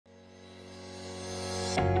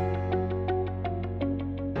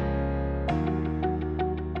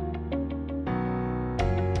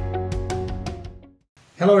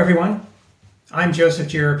Hello everyone, I'm Joseph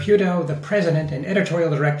Giarraputo, the President and Editorial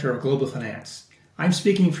Director of Global Finance. I'm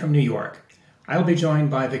speaking from New York. I'll be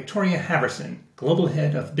joined by Victoria Harverson, Global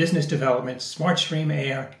Head of Business Development, SmartStream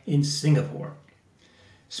Air in Singapore.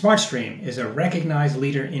 SmartStream is a recognized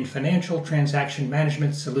leader in financial transaction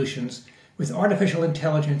management solutions with artificial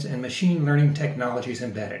intelligence and machine learning technologies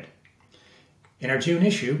embedded. In our June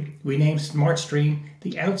issue, we named SmartStream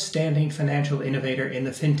the Outstanding Financial Innovator in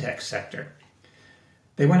the FinTech sector.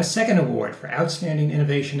 They won a second award for Outstanding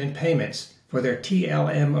Innovation in Payments for their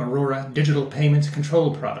TLM Aurora digital payments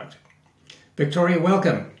control product. Victoria,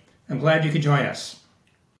 welcome. I'm glad you could join us.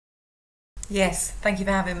 Yes, thank you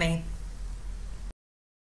for having me.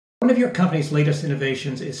 One of your company's latest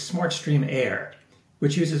innovations is SmartStream Air,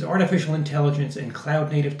 which uses artificial intelligence and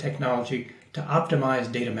cloud-native technology to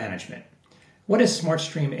optimize data management. What is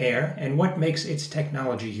SmartStream Air and what makes its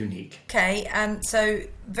technology unique? Okay, so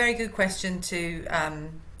very good question to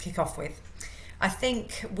kick off with. I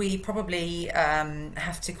think we probably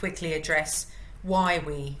have to quickly address why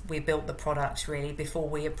we built the product really before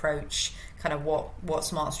we approach kind of what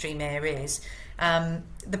SmartStream Air is.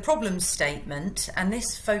 The problem statement, and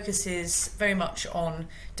this focuses very much on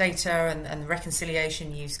data and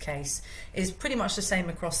reconciliation use case, is pretty much the same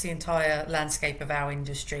across the entire landscape of our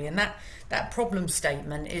industry. And that problem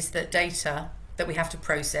statement is that data that we have to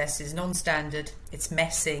process is non-standard, it's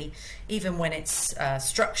messy, even when it's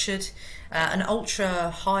structured, and ultra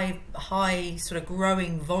high sort of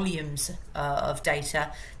growing volumes of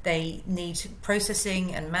data. They need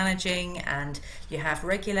processing and managing, and you have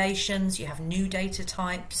regulations, you have new data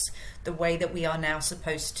types, the way that we are now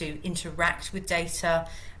supposed to interact with data.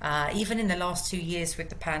 Even in the last 2 years with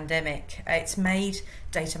the pandemic, it's made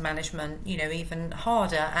data management, even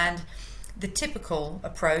harder. And the typical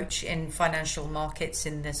approach in financial markets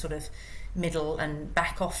in the sort of middle and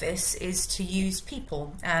back office is to use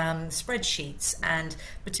people, spreadsheets, and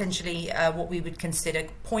potentially what we would consider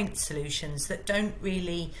point solutions that don't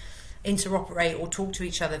really interoperate or talk to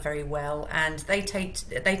each other very well, and they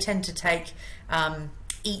tend to take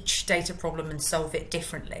each data problem and solve it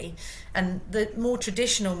differently. And the more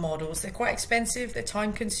traditional models, they're quite expensive, they're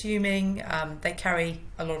time consuming, they carry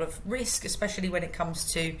a lot of risk, especially when it comes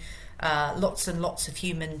to lots and lots of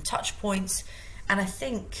human touch points. And I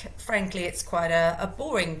think, frankly, it's quite a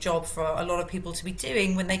boring job for a lot of people to be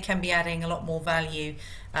doing when they can be adding a lot more value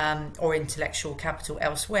or intellectual capital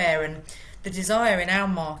elsewhere. And the desire in our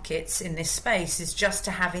markets in this space is just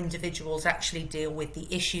to have individuals actually deal with the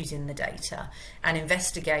issues in the data and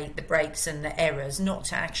investigate the breaks and the errors, not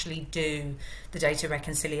to actually do the data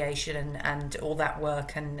reconciliation and all that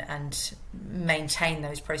work and maintain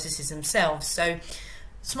those processes themselves. So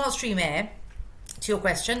SmartStream Air, to your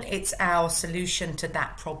question, it's our solution to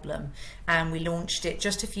that problem, and we launched it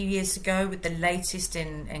just a few years ago with the latest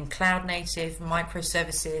in cloud native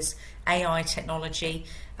microservices, AI technology.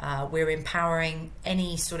 We're empowering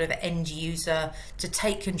any sort of end user to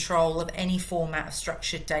take control of any format of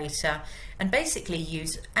structured data and basically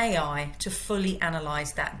use AI to fully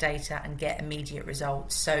analyze that data and get immediate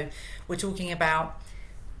results. So we're talking about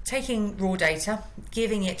taking raw data,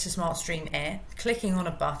 giving it to SmartStream Air, clicking on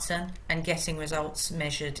a button and getting results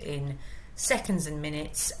measured in seconds and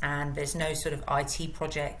minutes, and there's no sort of IT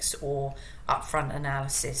projects or upfront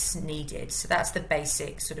analysis needed. So that's the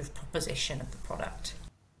basic sort of proposition of the product.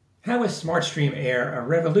 How is SmartStream Air a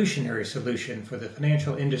revolutionary solution for the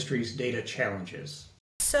financial industry's data challenges?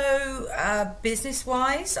 So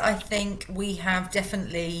business-wise, I think we have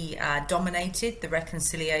definitely dominated the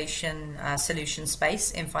reconciliation solution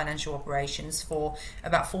space in financial operations for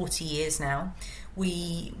about 40 years now.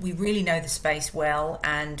 We really know the space well,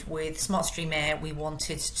 and with SmartStream Air, we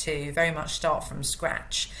wanted to very much start from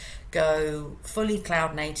scratch, go fully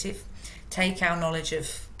cloud native, take our knowledge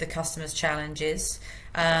of the customer's challenges,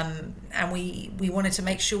 and we wanted to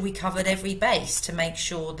make sure we covered every base to make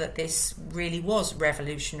sure that this really was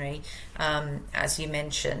revolutionary, as you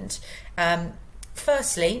mentioned.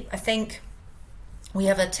 Firstly, I think we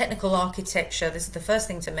have a technical architecture, this is the first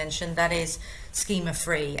thing to mention, that is schema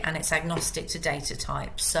free and it's agnostic to data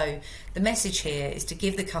types. So the message here is to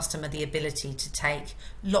give the customer the ability to take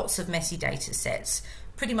lots of messy data sets,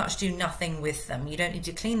 pretty much do nothing with them. You don't need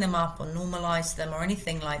to clean them up or normalize them or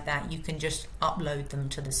anything like that. You can just upload them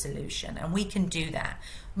to the solution, and we can do that.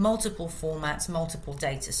 Multiple formats, multiple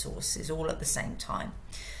data sources, all at the same time,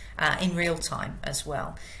 in real time as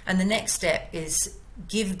well. And the next step is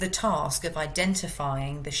give the task of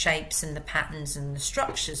identifying the shapes and the patterns and the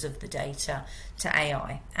structures of the data to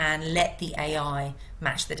AI and let the AI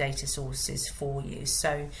match the data sources for you.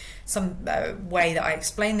 So some way that I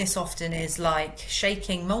explain this often is like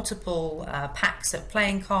shaking multiple packs of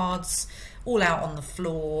playing cards all out on the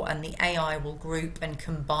floor, and the AI will group and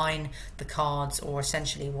combine the cards, or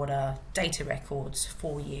essentially what are data records,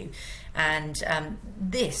 for you. And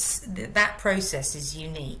that process is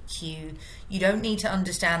unique. You don't need to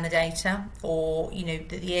understand the data, or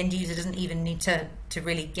the end user doesn't even need to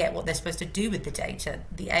really get what they're supposed to do with the data.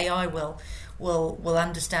 The AI will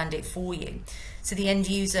understand it for you. So the end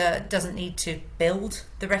user doesn't need to build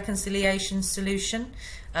the reconciliation solution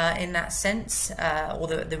in that sense, or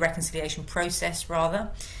the reconciliation process rather.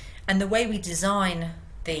 And the way we design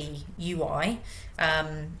the UI,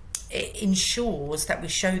 it ensures that we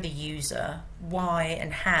show the user why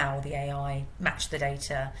and how the AI matched the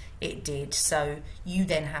data it did. So you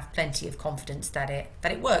then have plenty of confidence that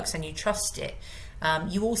it works and you trust it.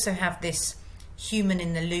 You also have this human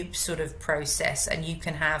in the loop sort of process, and you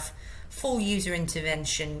can have full user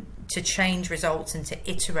intervention to change results and to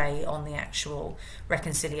iterate on the actual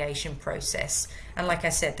reconciliation process. And like I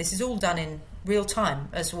said, this is all done in real time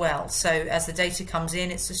as well. So as the data comes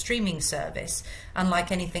in, it's a streaming service.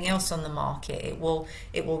 Unlike anything else on the market, it will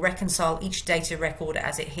reconcile each data record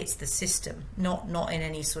as it hits the system, not in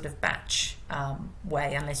any sort of batch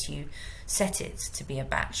way, unless you set it to be a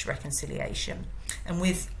batch reconciliation. And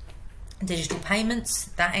with digital payments,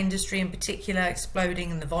 that industry in particular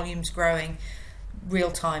exploding and the volumes growing,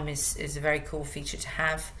 real time is a very cool feature to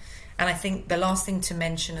have. And I think the last thing to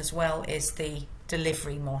mention as well is the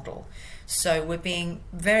delivery model. So we're being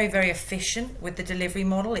very, very efficient with the delivery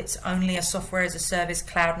model. It's only a software as a service,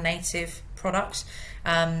 cloud native product,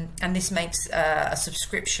 and this makes a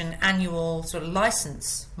subscription annual sort of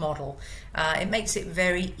license model. It makes it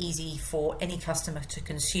very easy for any customer to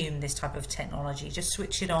consume this type of technology. Just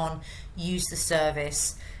switch it on, use the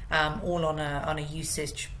service, all on a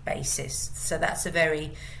usage basis. So that's a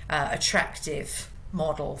very attractive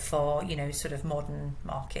model for sort of modern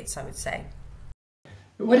markets, I would say.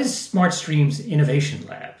 What is SmartStream's Innovation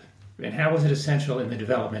Lab, and how was it essential in the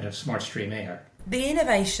development of SmartStream Air? The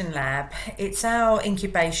Innovation Lab, it's our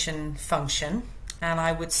incubation function, and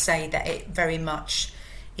I would say that it very much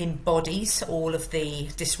embodies all of the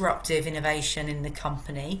disruptive innovation in the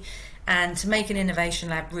company. And to make an innovation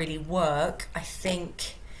lab really work, I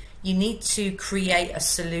think you need to create a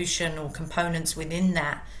solution or components within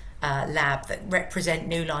that lab that represent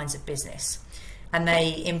new lines of business, and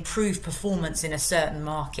they improve performance in a certain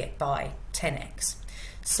market by 10x.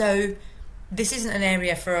 So this isn't an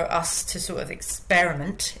area for us to sort of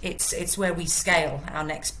experiment. It's where we scale our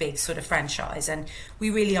next big sort of franchise, and we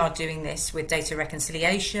really are doing this with data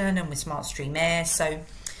reconciliation and with SmartStream Air. So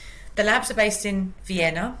the labs are based in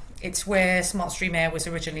Vienna. It's where SmartStream Air was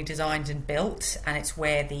originally designed and built, and it's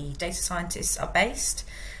where the data scientists are based.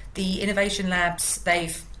 The innovation labs,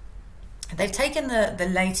 they've taken the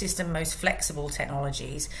latest and most flexible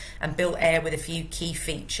technologies and built Air with a few key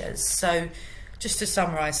features. So just to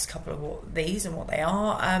summarize a couple of these and what they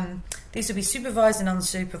are, these will be supervised and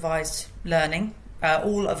unsupervised learning,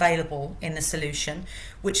 all available in the solution,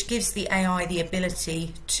 which gives the AI the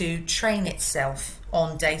ability to train itself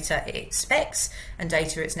on data it expects and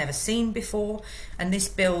data it's never seen before. And this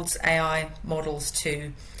builds AI models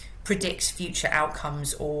to predict future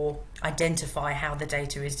outcomes or identify how the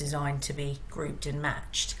data is designed to be grouped and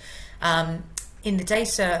matched. In the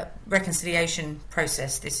data reconciliation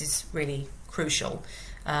process, this is really crucial.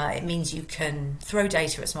 It means you can throw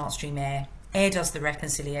data at SmartStream Air. Air does the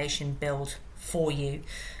reconciliation build for you,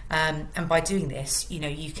 and by doing this,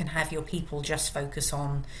 you can have your people just focus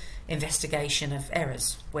on investigation of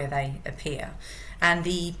errors where they appear. And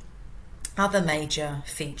the other major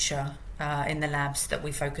feature in the labs that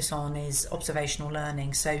we focus on is observational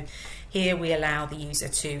learning. So here we allow the user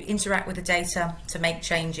to interact with the data, to make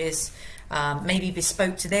changes, maybe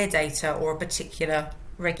bespoke to their data or a particular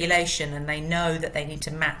regulation, and they know that they need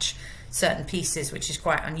to match certain pieces, which is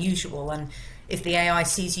quite unusual. And if the AI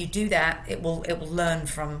sees you do that, it will learn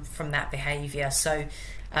from that behavior. So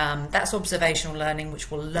that's observational learning,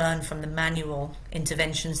 which will learn from the manual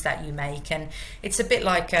interventions that you make. And it's a bit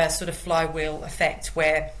like a sort of flywheel effect,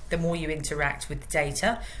 where the more you interact with the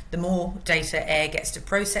data, the more data Air gets to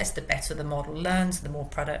process, the better the model learns, the more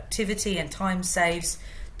productivity and time saves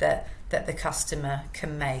that the customer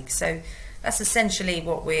can make. So that's essentially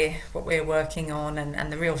what we're working on,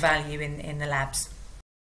 and the real value in the labs.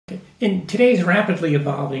 In today's rapidly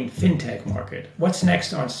evolving fintech market, what's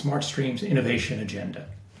next on SmartStream's innovation agenda?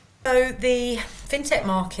 So the fintech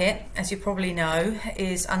market, as you probably know,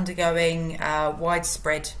 is undergoing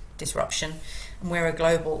widespread disruption, and we're a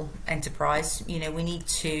global enterprise. You know, we need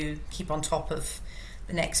to keep on top of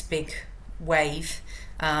the next big wave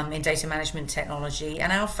in data management technology,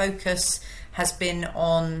 and our focus has been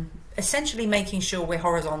on essentially making sure we're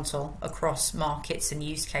horizontal across markets and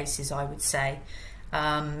use cases, I would say.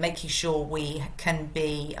 Making sure we can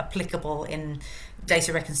be applicable in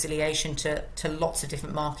data reconciliation to lots of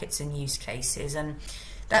different markets and use cases. And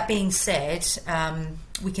that being said,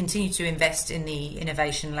 we continue to invest in the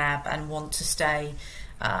innovation lab and want to stay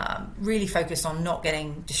really focused on not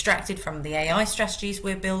getting distracted from the AI strategies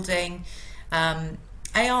we're building.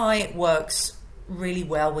 AI works really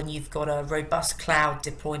well when you've got a robust cloud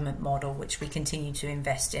deployment model, which we continue to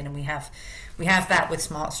invest in, and we have that with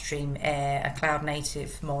SmartStream Air, a cloud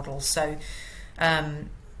native model. So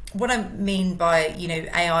what I mean by, you know,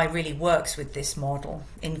 AI really works with this model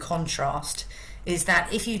in contrast is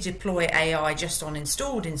that if you deploy AI just on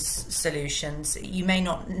installed solutions, you may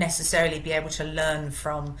not necessarily be able to learn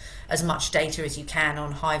from as much data as you can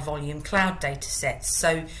on high volume cloud data sets.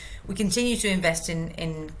 So we continue to invest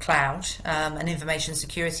in cloud and information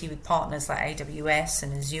security with partners like AWS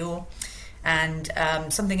and Azure.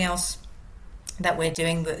 And something else that we're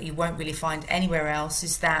doing that you won't really find anywhere else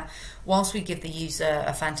is that whilst we give the user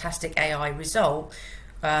a fantastic AI result,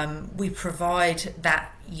 we provide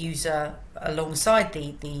that user alongside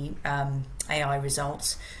the AI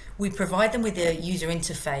results. We provide them with a user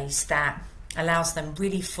interface that allows them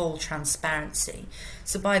really full transparency.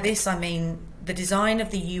 So by this I mean the design of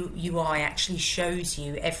the UI actually shows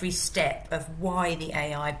you every step of why the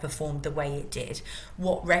AI performed the way it did,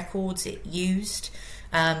 what records it used,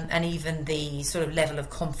 and even the sort of level of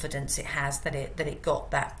confidence it has that it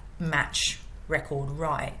got that match record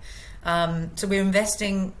right. So we're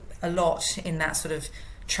investing a lot in that sort of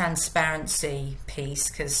transparency piece,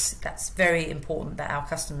 because that's very important that our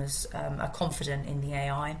customers are confident in the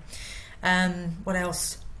AI. What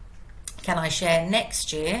else can I share?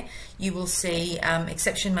 Next year you will see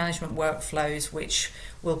exception management workflows which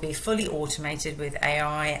will be fully automated with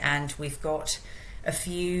AI, and we've got a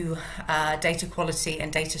few data quality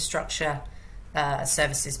and data structure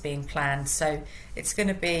services being planned. So it's going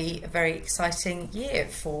to be a very exciting year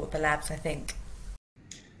for the labs, I think.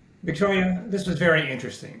 Victoria, this was very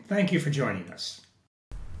interesting. Thank you for joining us.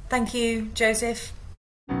 Thank you, Joseph.